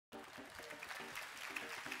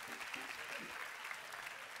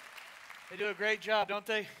They do a great job, don't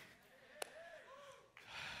they?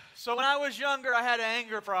 So when I was younger, I had an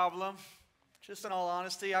anger problem. Just in all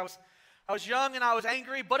honesty, I was young and I was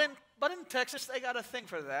angry, but in Texas, they got a thing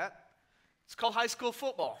for that. It's called high school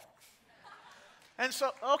football. And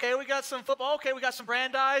so, okay, we got some football. Okay, we got some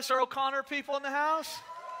Brandeis or O'Connor people in the house.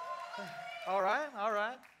 All right.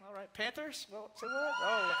 Panthers? Well, say what?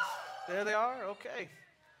 Oh, there they are. Okay.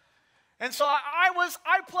 And so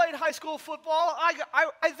I played high school football. I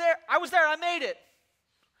was there. I made it.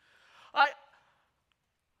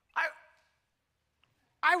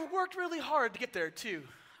 I worked really hard to get there too.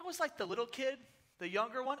 I was like the little kid, the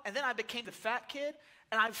younger one, and then I became the fat kid,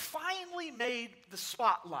 and I finally made the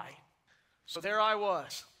spotlight. So there I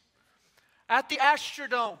was at the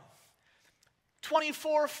Astrodome,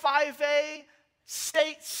 24 5A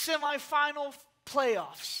state semifinal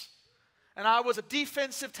playoffs, and I was a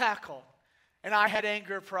defensive tackle, and I had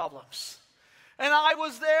anger problems. And I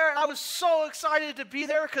was there, and I was so excited to be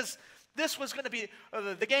there because this was going to be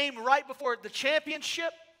the game right before the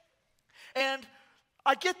championship. And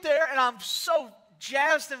I get there, and I'm so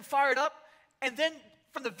jazzed and fired up. And then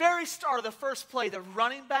from the very start of the first play, the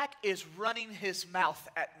running back is running his mouth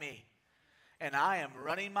at me. And I am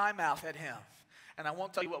running my mouth at him. And I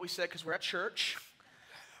won't tell you what we said because we're at church.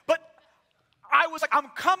 But I was like, I'm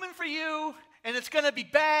coming for you, and it's going to be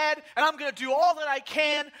bad, and I'm going to do all that I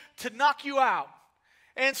can to knock you out.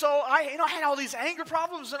 And so I had all these anger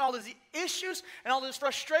problems and all these issues and all this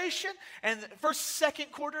frustration. And the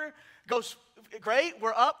second quarter goes great.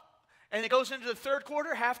 We're up. And it goes into the third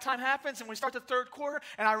quarter. Halftime happens, and we start the third quarter.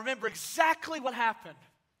 And I remember exactly what happened.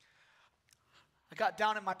 I got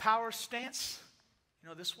down in my power stance. You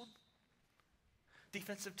know this one?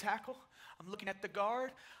 Defensive tackle. I'm looking at the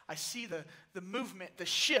guard. I see the movement, the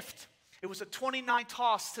shift. It was a 29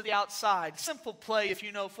 toss to the outside. Simple play if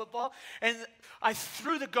you know football. And I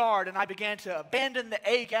threw the guard, and I began to abandon the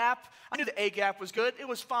A-gap. I knew the A-gap was good. It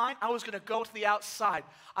was fine. I was going to go to the outside.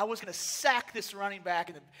 I was going to sack this running back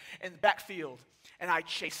in the backfield, and I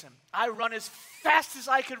chase him. I run as fast as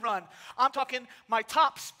I could run. I'm talking my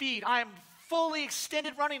top speed. I am fully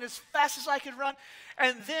extended running as fast as I could run.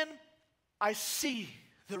 And then I see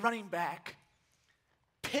the running back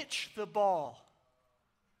pitch the ball.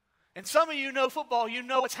 And some of you know football, you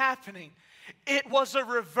know what's happening. It was a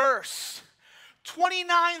reverse.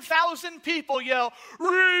 29,000 people yell,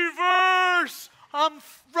 reverse! I'm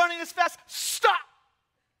running as fast. Stop!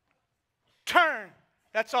 Turn.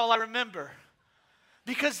 That's all I remember.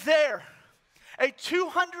 Because there, a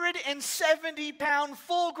 270-pound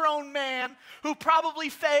full-grown man who probably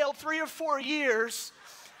failed 3 or 4 years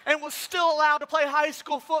and was still allowed to play high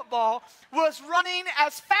school football, was running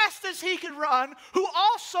as fast as he could run, who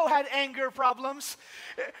also had anger problems.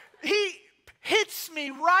 He hits me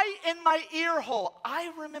right in my ear hole.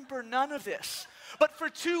 I remember none of this. But for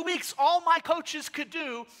 2 weeks, all my coaches could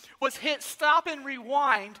do was hit stop and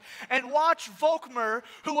rewind and watch Volkmer,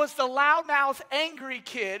 who was the loudmouth, angry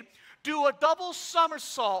kid, do a double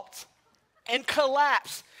somersault and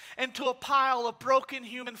collapse into a pile of broken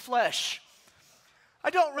human flesh. I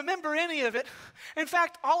don't remember any of it. In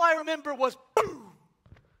fact, all I remember was boom,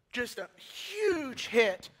 just a huge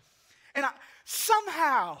hit. And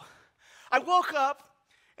somehow, I woke up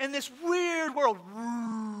in this weird world.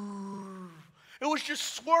 It was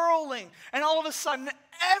just swirling. And all of a sudden,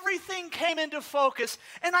 everything came into focus.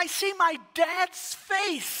 And I see my dad's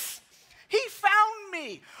face. He found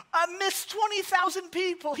me amidst 20,000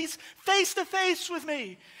 people. He's face to face with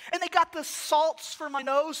me. And they got the salts for my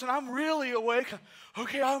nose, and I'm really awake.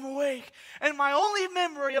 Okay, I'm awake. And my only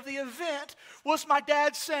memory of the event was my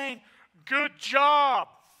dad saying, good job.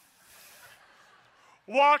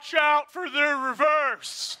 Watch out for the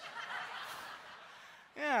reverse.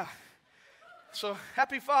 Yeah. So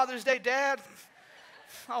happy Father's Day, Dad.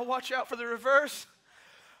 I'll watch out for the reverse.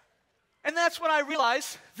 And that's when I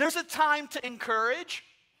realized there's a time to encourage,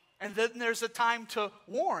 and then there's a time to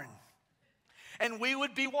warn. And we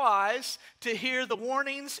would be wise to hear the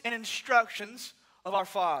warnings and instructions of our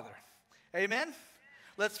Father. Amen?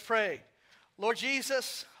 Let's pray. Lord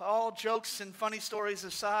Jesus, all jokes and funny stories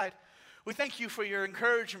aside, we thank you for your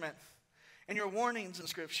encouragement and your warnings in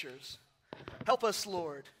Scriptures. Help us,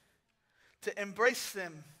 Lord, to embrace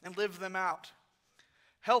them and live them out.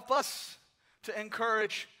 Help us to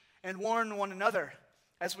encourage and warn one another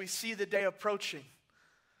as we see the day approaching.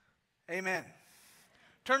 Amen.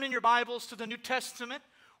 Turn in your Bibles to the New Testament.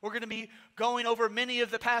 We're going to be going over many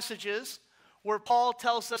of the passages where Paul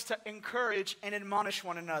tells us to encourage and admonish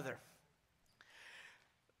one another.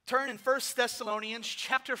 Turn in 1 Thessalonians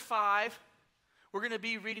chapter 5. We're going to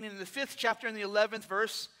be reading in the 5th chapter and the 11th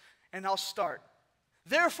verse, and I'll start.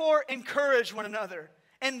 Therefore, encourage one another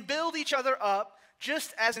and build each other up,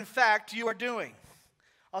 just as in fact you are doing.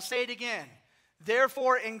 I'll say it again.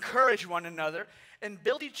 Therefore, encourage one another and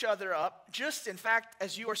build each other up, just in fact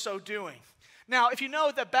as you are so doing. Now, if you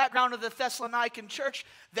know the background of the Thessalonican church,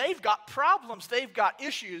 they've got problems, they've got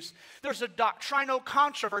issues. There's a doctrinal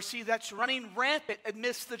controversy that's running rampant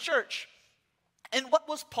amidst the church. And what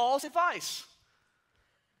was Paul's advice?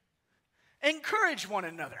 Encourage one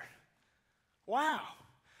another. Wow.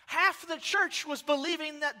 Half of the church was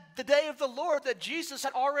believing that the day of the Lord, that Jesus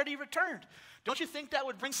had already returned. Don't you think that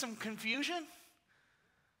would bring some confusion?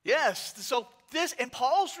 Yes. So this, in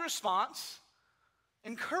Paul's response,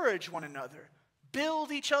 encourage one another.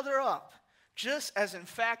 Build each other up, just as in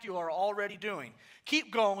fact you are already doing.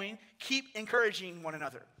 Keep going. Keep encouraging one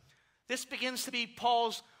another. This begins to be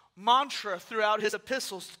Paul's mantra throughout his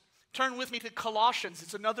epistles. Turn with me to Colossians.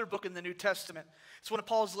 It's another book in the New Testament. It's one of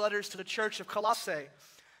Paul's letters to the church of Colossae.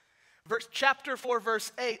 Chapter 4,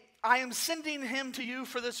 verse 8. I am sending him to you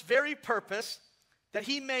for this very purpose, that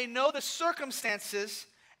he may know the circumstances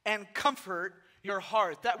and comfort your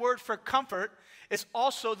heart. That word for comfort is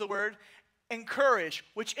also the word encourage,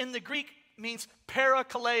 which in the Greek means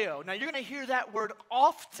parakaleo. Now, you're going to hear that word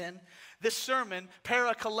often this sermon,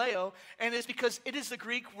 parakaleo, and it's because it is the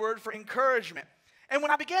Greek word for encouragement. And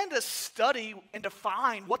when I began to study and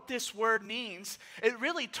define what this word means, it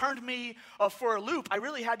really turned me for a loop. I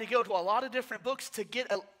really had to go to a lot of different books to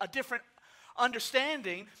get a different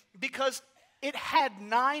understanding, because it had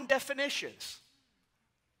 9 definitions.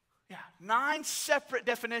 Yeah, 9 separate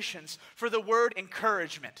definitions for the word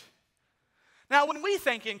encouragement. Now, when we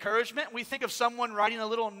think encouragement, we think of someone writing a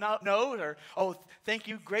little note, or, oh, thank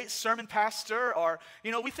you, great sermon, pastor, or,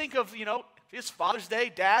 we think of, it's Father's Day,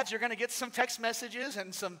 dads, you're going to get some text messages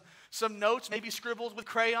and some notes, maybe scribbled with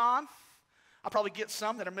crayon. I'll probably get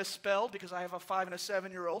some that are misspelled because I have a 5 and a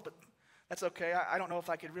 7-year-old, but that's okay. I don't know if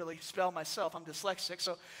I could really spell myself. I'm dyslexic,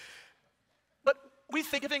 but we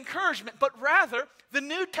think of encouragement, but rather, the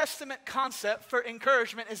New Testament concept for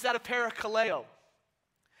encouragement is that of parakaleo.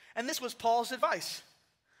 And this was Paul's advice.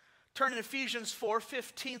 Turn in Ephesians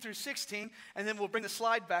 4:15 through 16, and then we'll bring the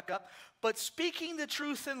slide back up. But speaking the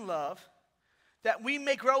truth in love, that we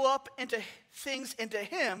may grow up into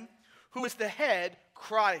him who is the head,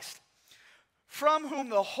 Christ, from whom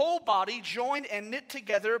the whole body, joined and knit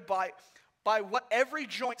together by what every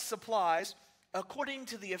joint supplies, according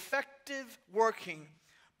to the effective working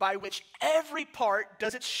by which every part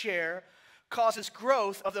does its share, causes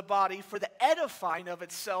growth of the body for the edifying of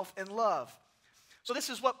itself in love. So this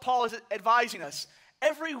is what Paul is advising us.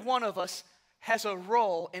 Every one of us has a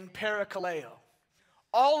role in parakaleo.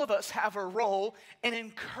 All of us have a role in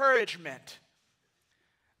encouragement.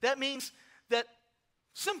 That means that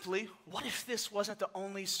simply, what if this wasn't the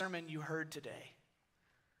only sermon you heard today?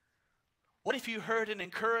 What if you heard an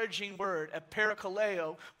encouraging word, a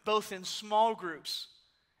parakaleo, both in small groups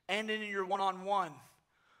and in your one-on-one?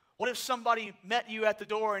 What if somebody met you at the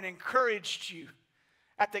door and encouraged you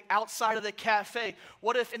at the outside of the cafe?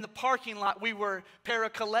 What if in the parking lot we were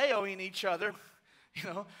parakaleoing each other?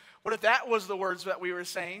 What if that was the words that we were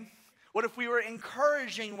saying? What if we were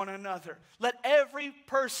encouraging one another? Let every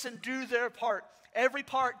person do their part. Every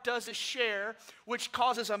part does a share, which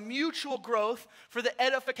causes a mutual growth for the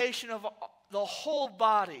edification of the whole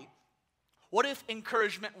body. What if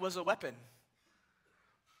encouragement was a weapon?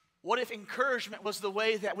 What if encouragement was the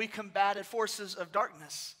way that we combated forces of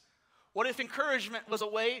darkness? What if encouragement was a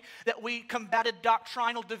way that we combated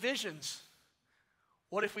doctrinal divisions?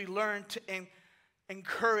 What if we learned to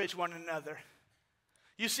encourage one another?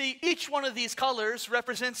 You see, each one of these colors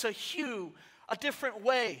represents a hue, a different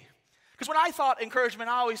way. Because when I thought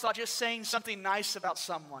encouragement, I always thought just saying something nice about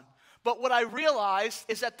someone. But what I realized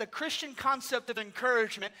is that the Christian concept of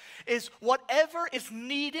encouragement is whatever is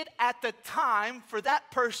needed at the time for that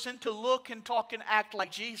person to look and talk and act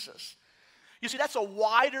like Jesus. You see, that's a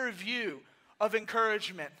wider view of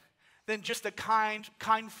encouragement than just a kind,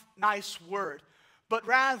 nice word. But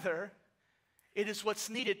rather, it is what's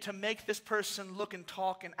needed to make this person look and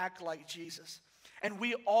talk and act like Jesus. And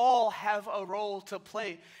we all have a role to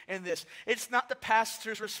play in this. It's not the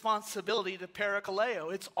pastor's responsibility to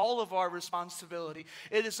parakaleo. It's all of our responsibility.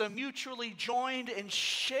 It is a mutually joined and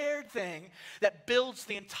shared thing that builds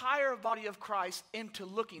the entire body of Christ into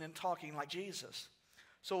looking and talking like Jesus.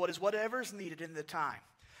 So whatever is needed in the time.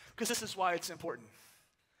 Because this is why it's important.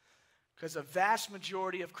 Because a vast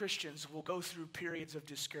majority of Christians will go through periods of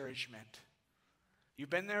discouragement.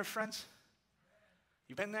 You've been there, friends?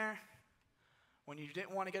 You've been there? When you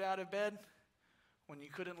didn't want to get out of bed, when you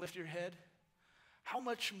couldn't lift your head, how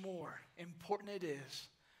much more important it is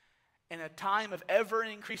in a time of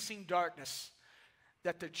ever-increasing darkness,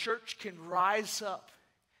 that the church can rise up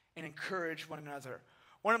and encourage one another.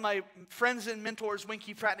 One of my friends and mentors,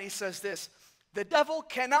 Winky Pratney, says this: the devil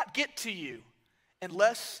cannot get to you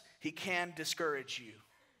unless he can discourage you.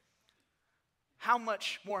 How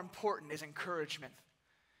much more important is encouragement?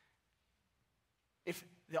 If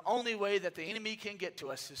the only way that the enemy can get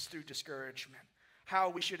to us is through discouragement, how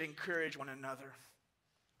we should encourage one another.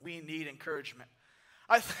 We need encouragement.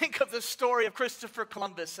 I think of the story of Christopher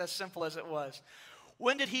Columbus, as simple as it was.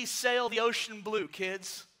 When did he sail the ocean blue,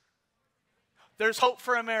 kids? There's hope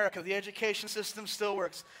for America. The education system still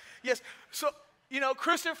works. Yes, so,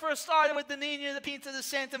 Christopher started with the Nina, the Pinta, the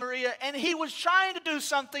Santa Maria, and he was trying to do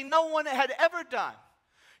something no one had ever done.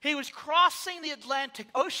 He was crossing the Atlantic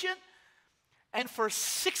Ocean, and for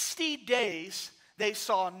 60 days, they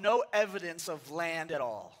saw no evidence of land at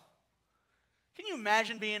all. Can you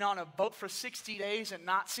imagine being on a boat for 60 days and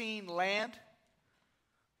not seeing land?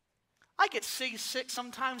 I get seasick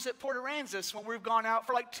sometimes at Port Aransas when we've gone out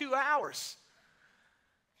for like 2 hours.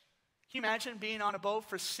 Can you imagine being on a boat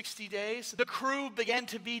for 60 days? The crew began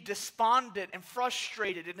to be despondent and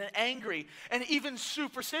frustrated and angry and even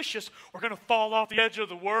superstitious. We're going to fall off the edge of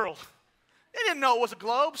the world. They didn't know it was a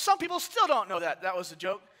globe. Some people still don't know that. That was a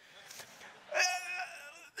joke.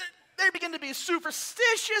 They begin to be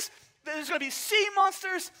superstitious. There's going to be sea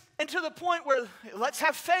monsters, and to the point where let's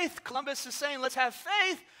have faith. Columbus is saying, let's have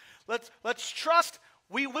faith. Let's trust.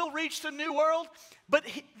 We will reach the new world. But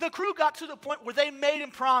the crew got to the point where they made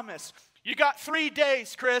him promise. You got 3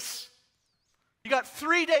 days, Chris. You got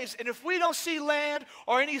 3 days, and if we don't see land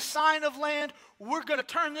or any sign of land, we're going to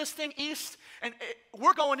turn this thing east, and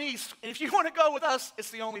we're going east. And if you want to go with us, it's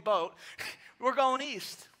the only boat. We're going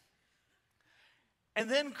east. And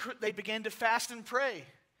then they began to fast and pray.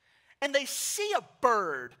 And they see a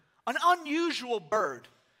bird, an unusual bird.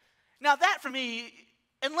 Now that for me,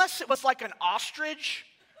 unless it was like an ostrich,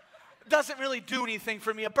 doesn't really do anything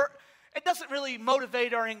for me. A bird, it doesn't really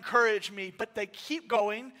motivate or encourage me, but they keep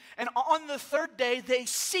going. And on the third day, they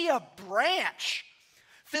see a branch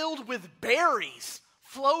filled with berries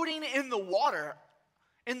floating in the water,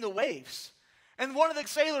 in the waves. And one of the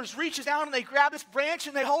sailors reaches down and they grab this branch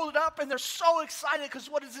and they hold it up and they're so excited because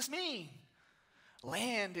what does this mean?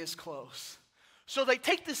 Land is close. So they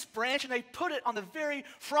take this branch and they put it on the very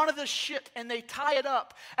front of the ship and they tie it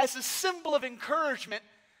up as a symbol of encouragement,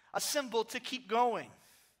 a symbol to keep going.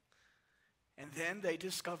 And then they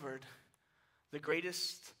discovered the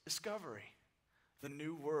greatest discovery, the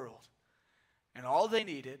new world. And all they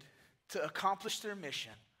needed to accomplish their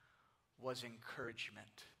mission was encouragement.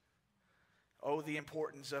 Oh, the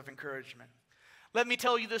importance of encouragement. Let me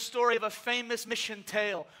tell you the story of a famous mission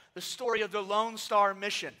tale, the story of the Lone Star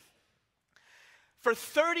Mission. For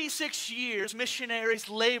 36 years, missionaries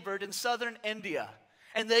labored in southern India,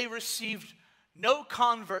 and they received no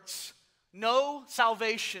converts, no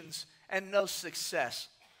salvations, and no success.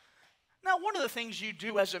 Now, one of the things you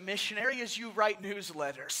do as a missionary is you write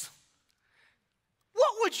newsletters.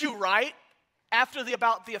 What would you write after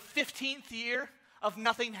about the 15th year of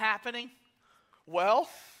nothing happening? Well,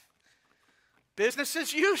 business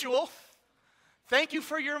as usual. Thank you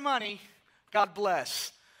for your money. God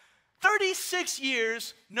bless. 36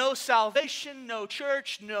 years, no salvation, no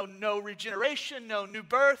church, no regeneration, no new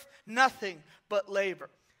birth, nothing but labor.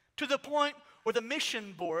 To the point where the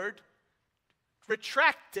mission board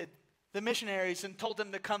retracted the missionaries and told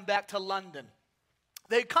them to come back to London.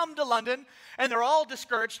 They come to London and they're all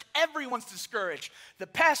discouraged. Everyone's discouraged. The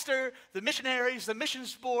pastor, the missionaries, the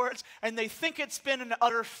missions boards, and they think it's been an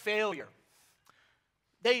utter failure.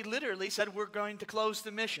 They literally said, we're going to close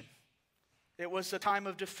the mission. It was a time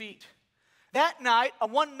of defeat. That night,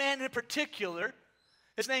 one man in particular,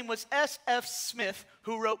 his name was S.F. Smith,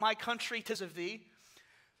 who wrote My Country 'Tis of Thee.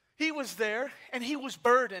 He was there, and he was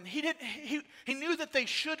burdened. He knew that they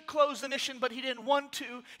should close the mission, but he didn't want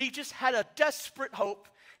to. He just had a desperate hope,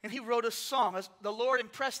 and he wrote a song. As the Lord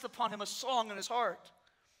impressed upon him a song in his heart.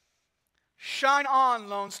 Shine on,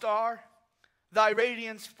 Lone Star, thy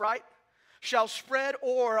radiance bright shall spread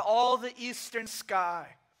o'er all the eastern sky.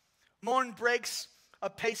 Morn breaks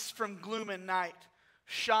apace from gloom and night.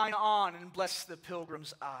 Shine on and bless the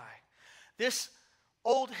pilgrim's eye. This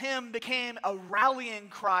old hymn became a rallying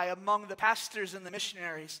cry among the pastors and the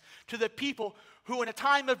missionaries to the people who in a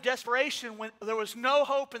time of desperation, when there was no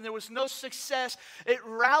hope and there was no success, it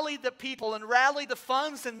rallied the people and rallied the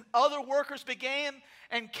funds, and other workers began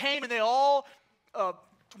and came, and they all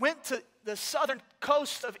went to the southern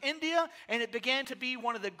coast of India, and it began to be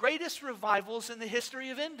one of the greatest revivals in the history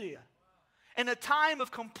of India. In a time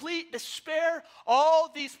of complete despair,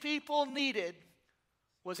 all these people needed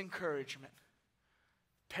was encouragement.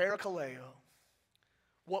 Parakaleo,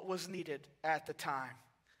 what was needed at the time.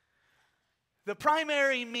 The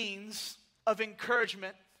primary means of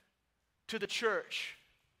encouragement to the church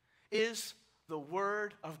is the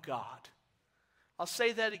Word of God. I'll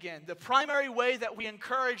say that again. The primary way that we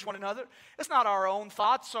encourage one another is not our own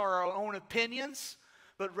thoughts or our own opinions,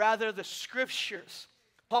 but rather the Scriptures.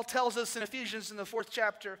 Paul tells us in Ephesians in the 4th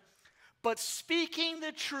chapter, but speaking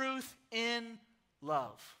the truth in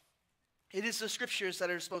love. It is the Scriptures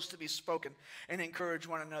that are supposed to be spoken and encourage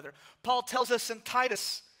one another. Paul tells us in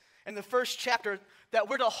Titus in the 1st chapter that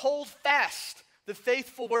we're to hold fast the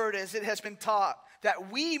faithful word as it has been taught,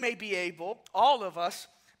 that we may be able, all of us,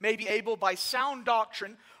 may be able by sound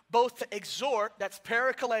doctrine both to exhort, that's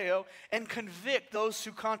parakaleo, and convict those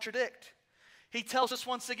who contradict. He tells us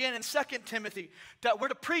once again in 2 Timothy that we're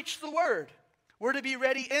to preach the word. We're to be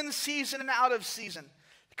ready in season and out of season.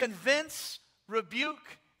 Convince,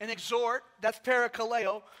 rebuke, and exhort, that's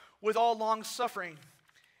parakaleo, with all long suffering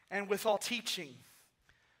and with all teaching.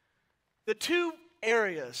 The two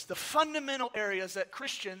areas, the fundamental areas that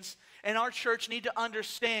Christians in our church need to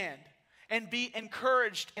understand and be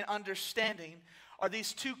encouraged in understanding are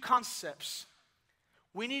these two concepts.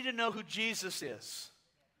 We need to know who Jesus is,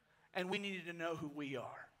 and we need to know who we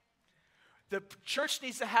are. The church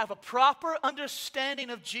needs to have a proper understanding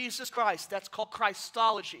of Jesus Christ. That's called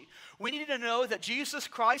Christology. We need to know that Jesus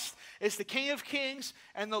Christ is the King of Kings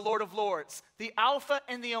and the Lord of Lords, the Alpha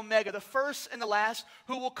and the Omega, the first and the last,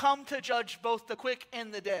 who will come to judge both the quick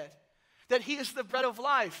and the dead. That he is the bread of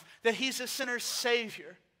life, that he's a sinner's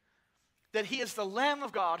Savior, that he is the Lamb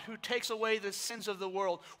of God who takes away the sins of the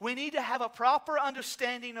world. We need to have a proper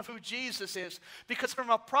understanding of who Jesus is, because from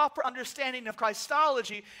a proper understanding of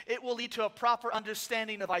Christology, it will lead to a proper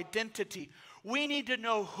understanding of identity. We need to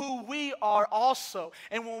know who we are also.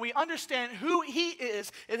 And when we understand who he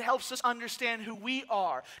is, it helps us understand who we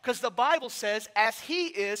are. Because the Bible says, as he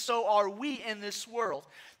is, so are we in this world.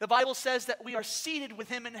 The Bible says that we are seated with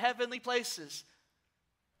him in heavenly places,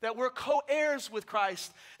 that we're co-heirs with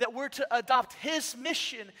Christ, that we're to adopt his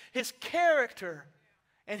mission, his character,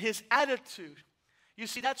 and his attitude. You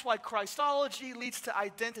see, that's why Christology leads to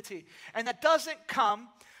identity. And that doesn't come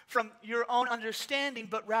from your own understanding,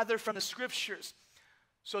 but rather from the Scriptures.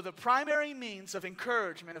 So the primary means of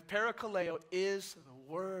encouragement, of parakaleo, is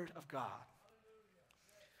the Word of God.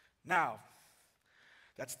 Now,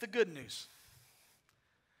 that's the good news.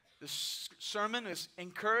 This sermon is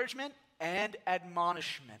encouragement and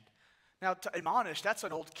admonishment. Now, to admonish, that's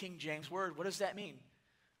an old King James word. What does that mean?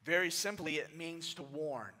 Very simply, it means to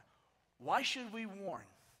warn. Why should we warn?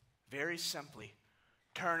 Very simply,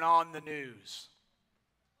 turn on the news.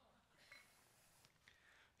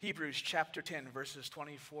 Hebrews chapter 10, verses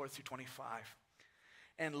 24 through 25.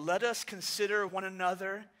 And let us consider one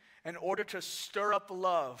another in order to stir up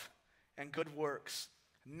love and good works,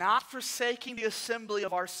 not forsaking the assembly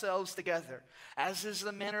of ourselves together, as is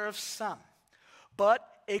the manner of some, but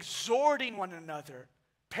exhorting one another,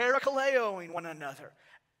 parakaleoing one another,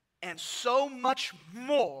 and so much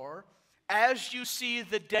more as you see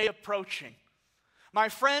the day approaching. My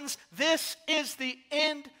friends, this is the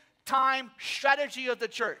end time strategy of the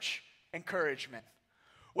church, encouragement.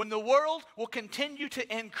 When the world will continue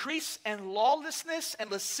to increase in lawlessness and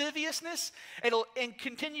lasciviousness, it'll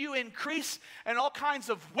continue to increase in all kinds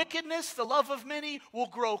of wickedness, the love of many will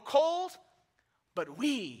grow cold, but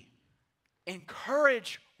we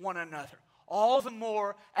encourage one another all the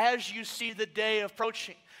more as you see the day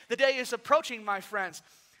approaching. The day is approaching, my friends.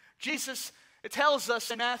 Jesus, it tells us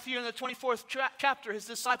in Matthew in the 24th chapter, his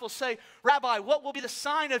disciples say, Rabbi, what will be the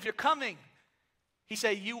sign of your coming? He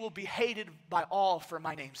said, you will be hated by all for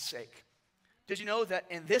my name's sake. Did you know that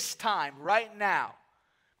in this time, right now,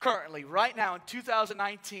 currently, right now in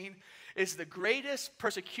 2019, is the greatest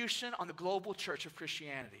persecution on the global church of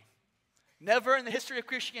Christianity? Never in the history of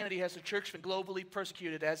Christianity has the church been globally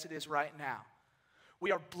persecuted as it is right now.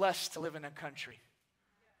 We are blessed to live in a country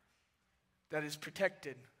that is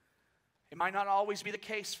protected. It might not always be the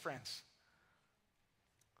case, friends.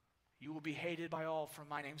 You will be hated by all for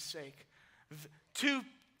my name's sake. Two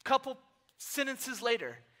couple sentences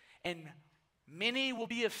later, and many will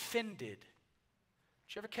be offended.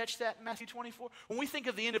 Did you ever catch that in Matthew 24? When we think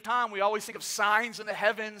of the end of time, we always think of signs in the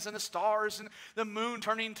heavens and the stars and the moon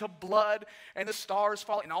turning to blood and the stars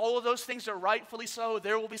falling. And all of those things are rightfully so.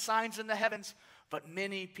 There will be signs in the heavens, but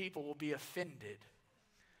many people will be offended.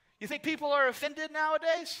 You think people are offended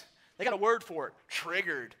nowadays? They got a word for it,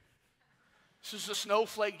 triggered. This is the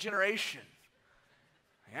snowflake generation.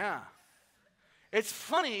 Yeah. It's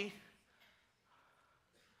funny,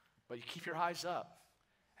 but you keep your eyes up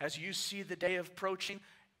as you see the day approaching.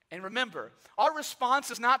 And remember, our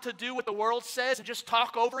response is not to do what the world says and just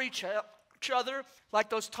talk over each other like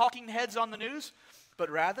those talking heads on the news, but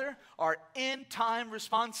rather our end time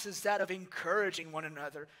response is that of encouraging one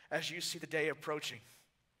another as you see the day approaching.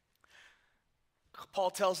 Paul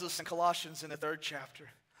tells us in Colossians in the 3rd chapter,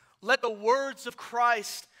 let the words of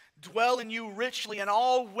Christ dwell in you richly in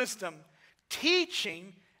all wisdom,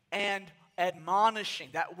 teaching and admonishing.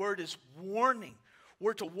 That word is warning.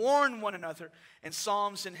 We're to warn one another in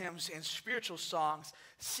psalms and hymns and spiritual songs,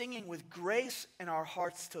 singing with grace in our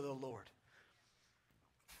hearts to the Lord.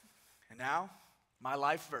 And now, my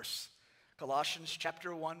life verse, Colossians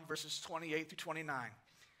chapter 1, verses 28 through 29.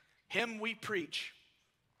 Him we preach,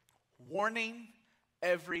 warning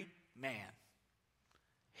every man.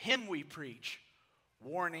 Him we preach,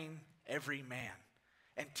 warning every man,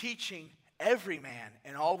 and teaching every man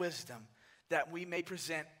in all wisdom, that we may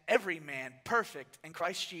present every man perfect in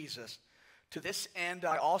Christ Jesus. To this end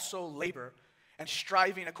I also labor, and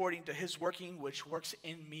striving according to his working, which works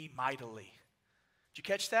in me mightily. Did you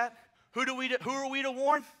catch that? Who are we to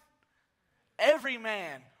warn? Every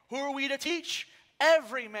man. Who are we to teach?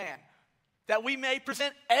 Every man. That we may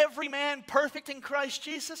present every man perfect in Christ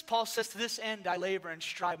Jesus. Paul says, to this end I labor and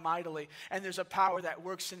strive mightily. And there's a power that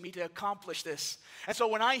works in me to accomplish this. And so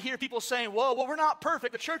when I hear people saying, well, we're not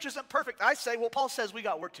perfect, the church isn't perfect, I say, well, Paul says we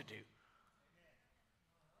got work to do.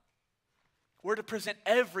 We're to present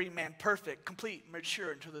every man perfect, complete,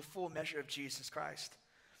 mature into the full measure of Jesus Christ.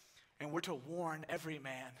 And we're to warn every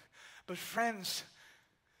man. But friends,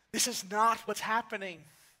 this is not what's happening.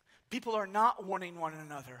 People are not warning one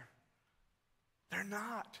another. They're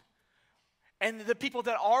not. And the people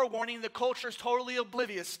that are warning, the culture is totally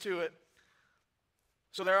oblivious to it.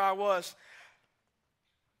 So there I was.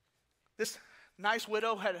 This nice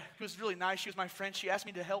widow she was really nice. She was my friend. She asked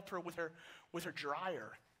me to help her with her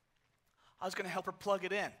dryer. I was going to help her plug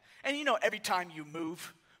it in. And you know, every time you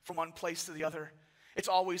move from one place to the other, it's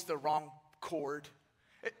always the wrong cord.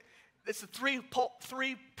 It's a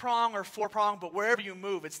three-prong or four-prong, but wherever you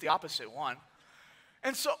move, it's the opposite one.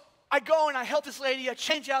 And so I go and I help this lady. I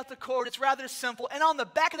change out the cord. It's rather simple. And on the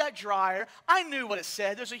back of that dryer, I knew what it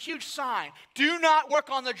said. There's a huge sign. Do not work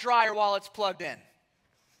on the dryer while it's plugged in.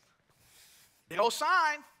 Big old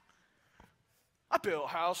sign. I build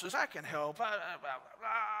houses. I can help. Blah, blah,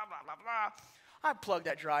 blah, blah. I plug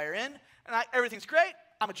that dryer in, and everything's great.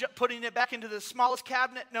 I'm putting it back into the smallest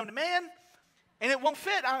cabinet known to man, and it won't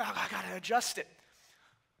fit. I got to adjust it.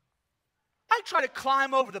 I try to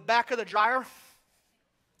climb over the back of the dryer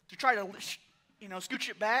to try to, scooch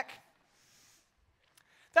it back.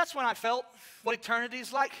 That's when I felt what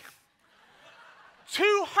eternity's like.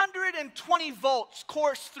 220 volts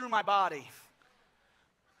coursed through my body.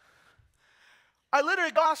 I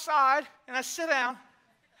literally go outside and I sit down,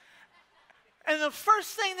 and the first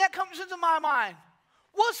thing that comes into my mind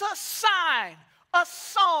was a sign, a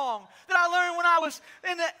song that I learned when I was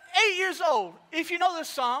 8 years old. If you know this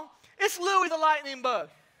song, it's Louie the Lightning Bug.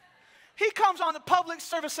 He comes on the public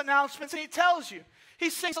service announcements and he tells you, he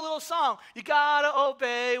sings a little song, you gotta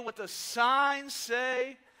obey what the signs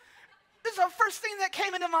say. This is the first thing that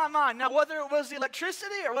came into my mind. Now, whether it was the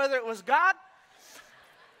electricity or whether it was God,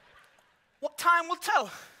 what time will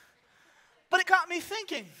tell. But it got me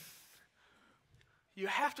thinking, you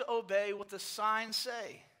have to obey what the signs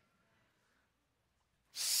say.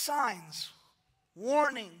 Signs,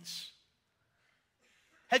 warnings.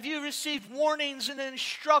 Have you received warnings and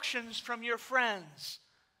instructions from your friends,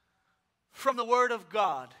 from the Word of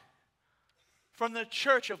God, from the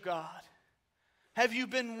church of God? Have you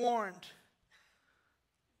been warned?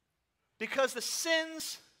 Because the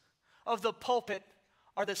sins of the pulpit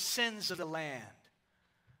are the sins of the land.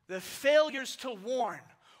 The failures to warn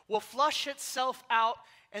will flush itself out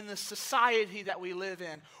in the society that we live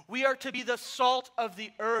in. We are to be the salt of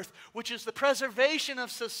the earth, which is the preservation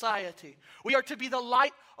of society. We are to be the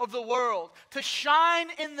light of the world, to shine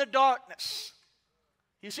in the darkness.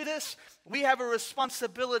 You see this? We have a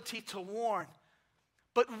responsibility to warn.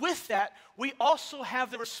 But with that, we also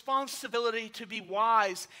have the responsibility to be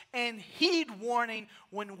wise and heed warning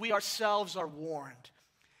when we ourselves are warned.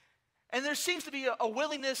 And there seems to be a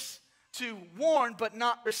willingness to warn but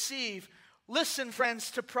not receive. Listen,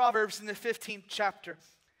 friends, to Proverbs in the 15th chapter.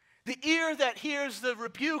 The ear that hears the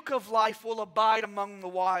rebuke of life will abide among the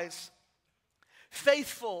wise.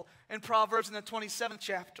 Faithful, in Proverbs in the 27th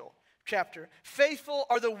chapter. Faithful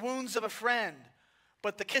are the wounds of a friend,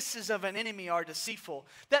 but the kisses of an enemy are deceitful.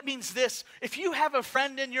 That means this: if you have a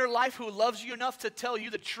friend in your life who loves you enough to tell you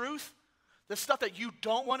the truth the stuff that you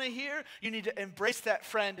don't want to hear, you need to embrace that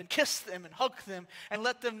friend and kiss them and hug them and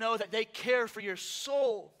let them know that they care for your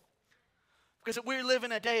soul. Because we live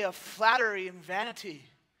in a day of flattery and vanity.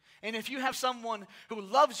 And if you have someone who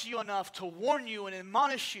loves you enough to warn you and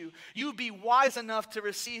admonish you, you be wise enough to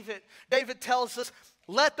receive it. David tells us,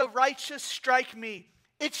 let the righteous strike me.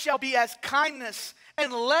 It shall be as kindness,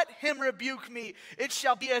 and let him rebuke me. It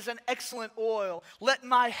shall be as an excellent oil. Let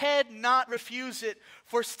my head not refuse it,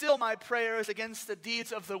 for still my prayer is against the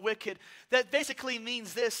deeds of the wicked. That basically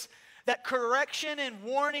means this, that correction and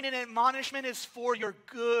warning and admonishment is for your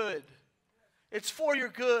good. It's for your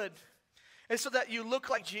good. It's so that you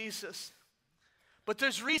look like Jesus. But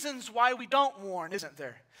there's reasons why we don't warn, isn't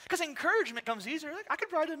there? Because encouragement comes easier. Like, I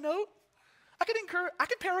could write a note. I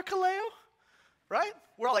could parakaleo, right?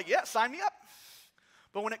 We're all like, yeah, sign me up.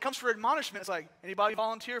 But when it comes for admonishment, it's like, anybody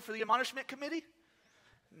volunteer for the admonishment committee?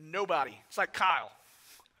 Nobody. It's like Kyle.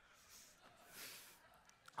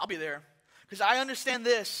 I'll be there. Because I understand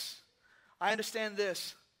this.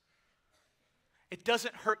 It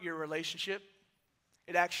doesn't hurt your relationship.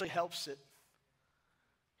 It actually helps it.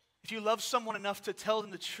 If you love someone enough to tell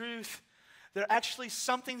them the truth, there actually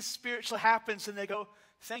something spiritual happens and they go,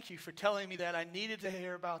 thank you for telling me that. I needed to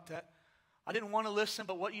hear about that. I didn't want to listen,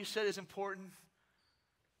 but what you said is important.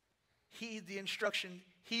 Heed the instruction.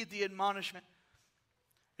 Heed the admonishment.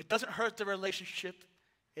 It doesn't hurt the relationship.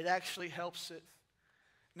 It actually helps it.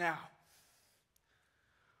 Now,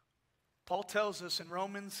 Paul tells us in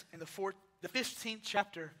Romans in the 15th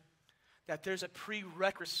chapter that there's a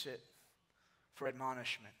prerequisite for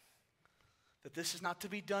admonishment. That this is not to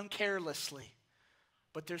be done carelessly,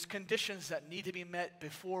 but there's conditions that need to be met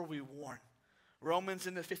before we warn. Romans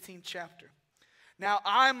in the 15th chapter. Now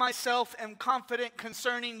I myself am confident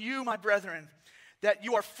concerning you, my brethren, that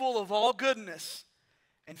you are full of all goodness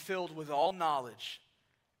and filled with all knowledge,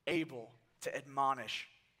 able to admonish,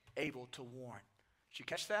 able to warn. Did you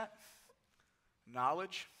catch that?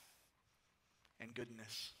 Knowledge and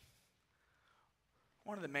goodness.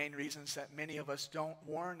 One of the main reasons that many of us don't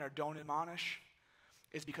warn or don't admonish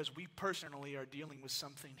is because we personally are dealing with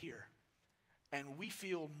something here. And we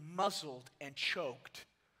feel muzzled and choked.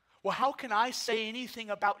 Well, how can I say anything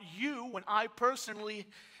about you when I personally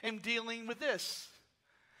am dealing with this?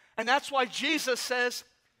 And that's why Jesus says,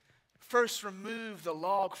 first remove the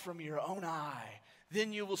log from your own eye.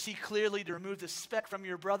 Then you will see clearly to remove the speck from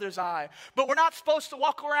your brother's eye. But we're not supposed to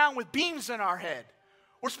walk around with beams in our head.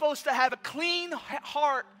 We're supposed to have a clean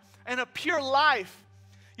heart and a pure life.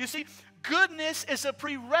 You see, goodness is a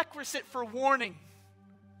prerequisite for warning.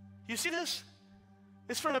 You see this?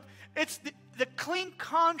 It's the clean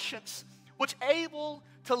conscience which able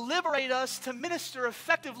to liberate us to minister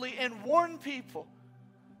effectively and warn people.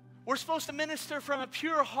 We're supposed to minister from a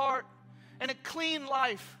pure heart and a clean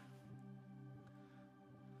life.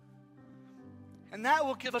 And that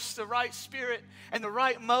will give us the right spirit and the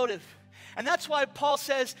right motive. And that's why Paul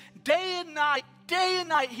says, day and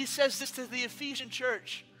night, he says this to the Ephesian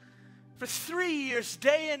church. For 3 years,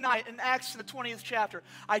 day and night, in Acts in the 20th chapter,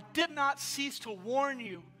 I did not cease to warn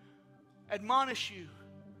you, admonish you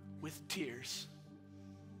with tears.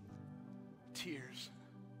 Tears.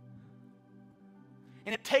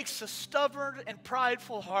 And it takes a stubborn and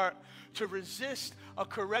prideful heart to resist a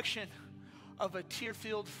correction of a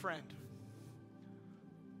tear-filled friend.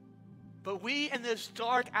 But we, in this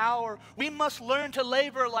dark hour, we must learn to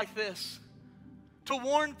labor like this. To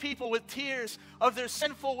warn people with tears of their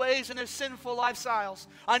sinful ways and their sinful lifestyles.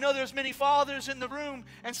 I know there's many fathers in the room,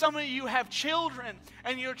 and some of you have children,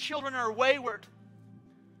 and your children are wayward.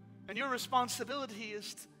 And your responsibility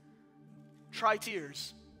is to try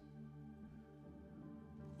tears.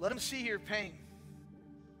 Let them see your pain.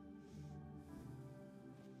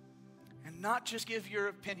 And not just give your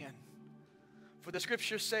opinion. For the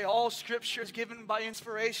scriptures say all scripture is given by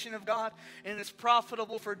inspiration of God and is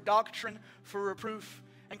profitable for doctrine, for reproof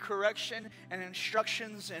and correction and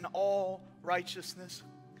instructions in all righteousness.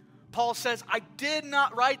 Paul says, I did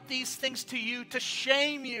not write these things to you to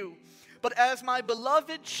shame you, but as my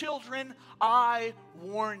beloved children, I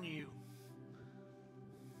warn you.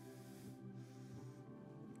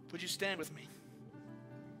 Would you stand with me?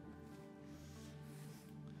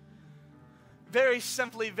 Very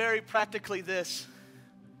simply, very practically this.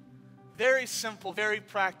 Very simple, very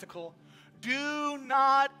practical. Do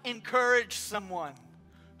not encourage someone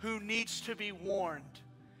who needs to be warned.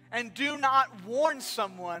 And do not warn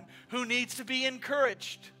someone who needs to be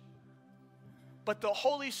encouraged. But the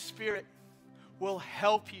Holy Spirit will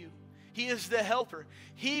help you. He is the helper.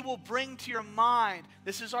 He will bring to your mind,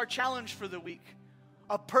 this is our challenge for the week,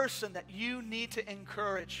 a person that you need to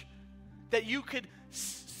encourage, that you could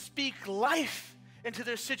speak life into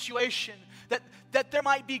their situation, that there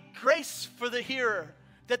might be grace for the hearer,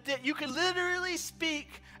 that you can literally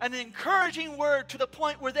speak an encouraging word to the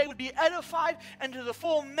point where they would be edified into the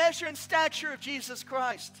full measure and stature of Jesus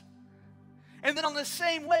Christ. And then on the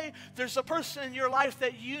same way, there's a person in your life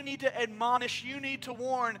that you need to admonish, you need to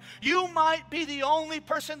warn. You might be the only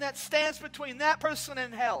person that stands between that person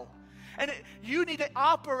and hell. And you need to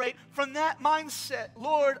operate from that mindset.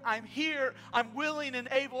 Lord, I'm here. I'm willing and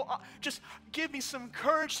able. Just give me some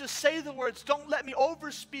courage to say the words. Don't let me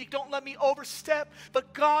overspeak. Don't let me overstep.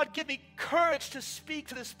 But God, give me courage to speak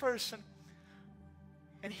to this person.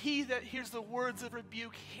 And he that hears the words of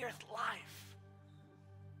rebuke heareth life.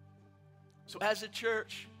 So as a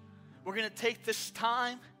church, we're going to take this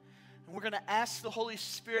time and we're going to ask the Holy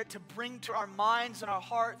Spirit to bring to our minds and our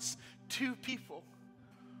hearts two people.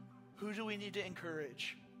 Who do we need to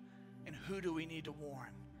encourage? And who do we need to warn?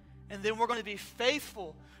 And then we're going to be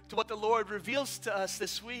faithful to what the Lord reveals to us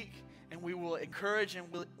this week. And we will encourage and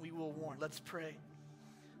we will warn. Let's pray.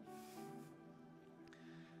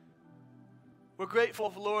 We're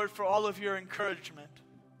grateful, Lord, for all of your encouragement.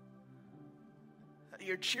 That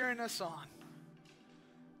you're cheering us on.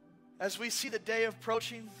 As we see the day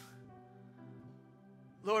approaching,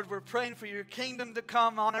 Lord, we're praying for your kingdom to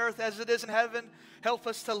come on earth as it is in heaven. Help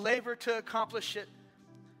us to labor to accomplish it.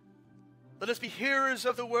 Let us be hearers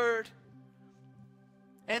of the word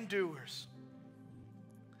and doers.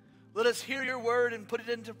 Let us hear your word and put it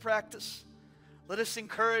into practice. Let us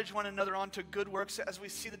encourage one another onto good works as we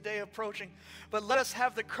see the day approaching. But let us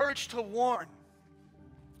have the courage to warn.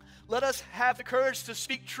 Let us have the courage to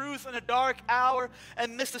speak truth in a dark hour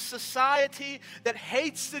amidst a society that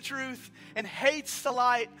hates the truth and hates the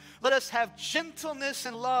light. Let us have gentleness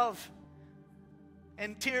and love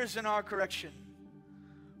and tears in our correction,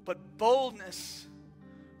 but boldness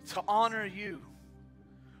to honor you.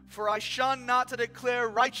 For I shun not to declare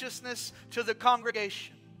righteousness to the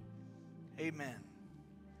congregation. Amen.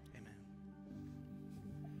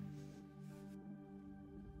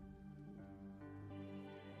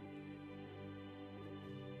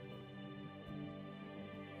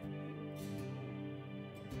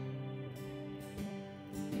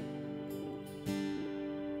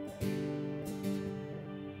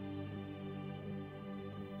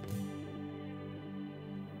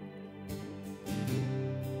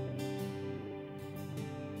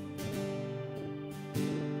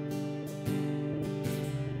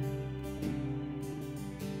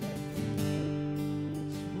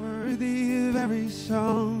 Worthy of every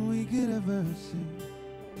song we could ever sing,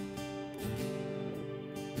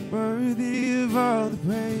 worthy of all the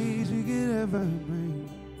praise we could ever bring,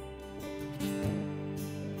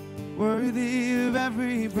 worthy of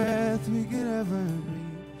every breath we could ever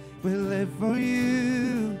breathe. We live for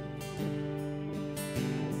you.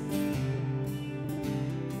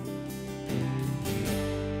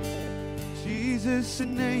 Jesus, a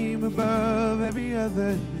name above every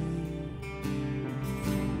other name.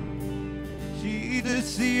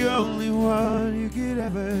 Jesus, the only one you could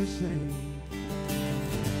ever save.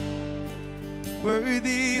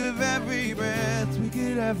 Worthy of every breath we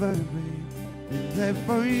could ever breathe. We live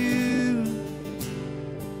for you.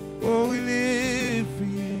 Oh, we live for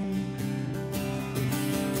you.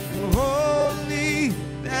 Holy,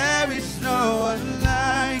 there is no one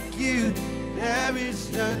like you. There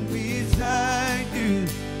is none beside you.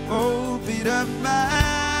 Open up my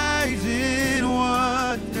eyes in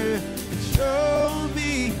wonder. Show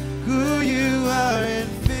me who you are and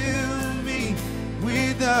fill me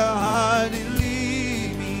with a heart and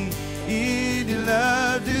lead me in your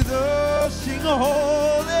love to those. Sing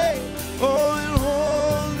holy, oh and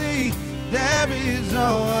holy.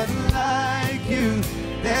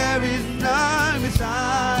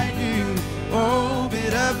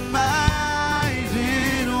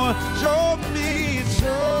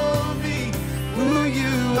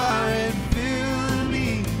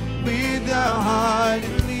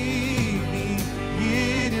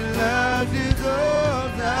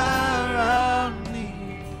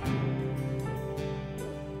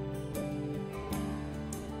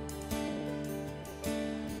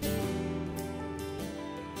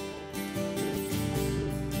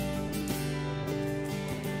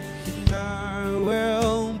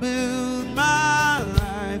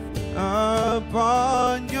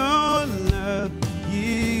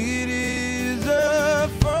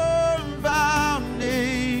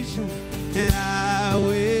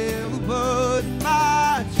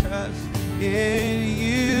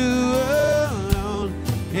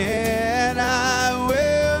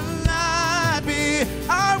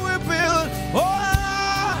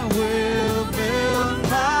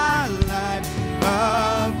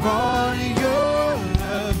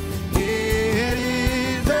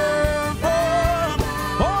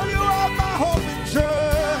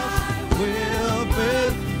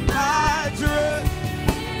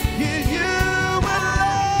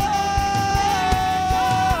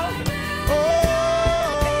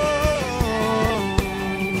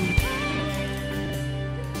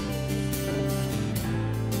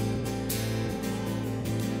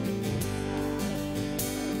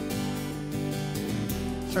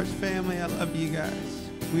 Church family, I love you guys.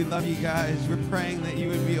 We love you guys. We're praying that you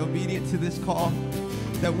would be obedient to this call,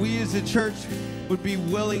 that we as a church would be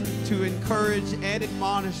willing to encourage and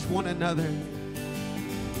admonish one another,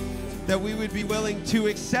 that we would be willing to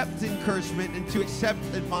accept encouragement and to accept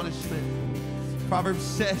admonishment. Proverbs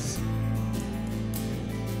says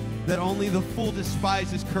that only the fool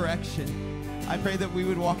despises correction. I pray that we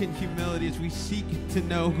would walk in humility as we seek to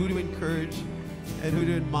know who to encourage and who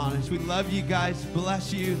to admonish. We love you guys.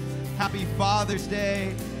 Bless you. Happy Father's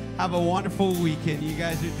Day. Have a wonderful weekend. You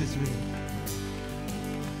guys are dismissed.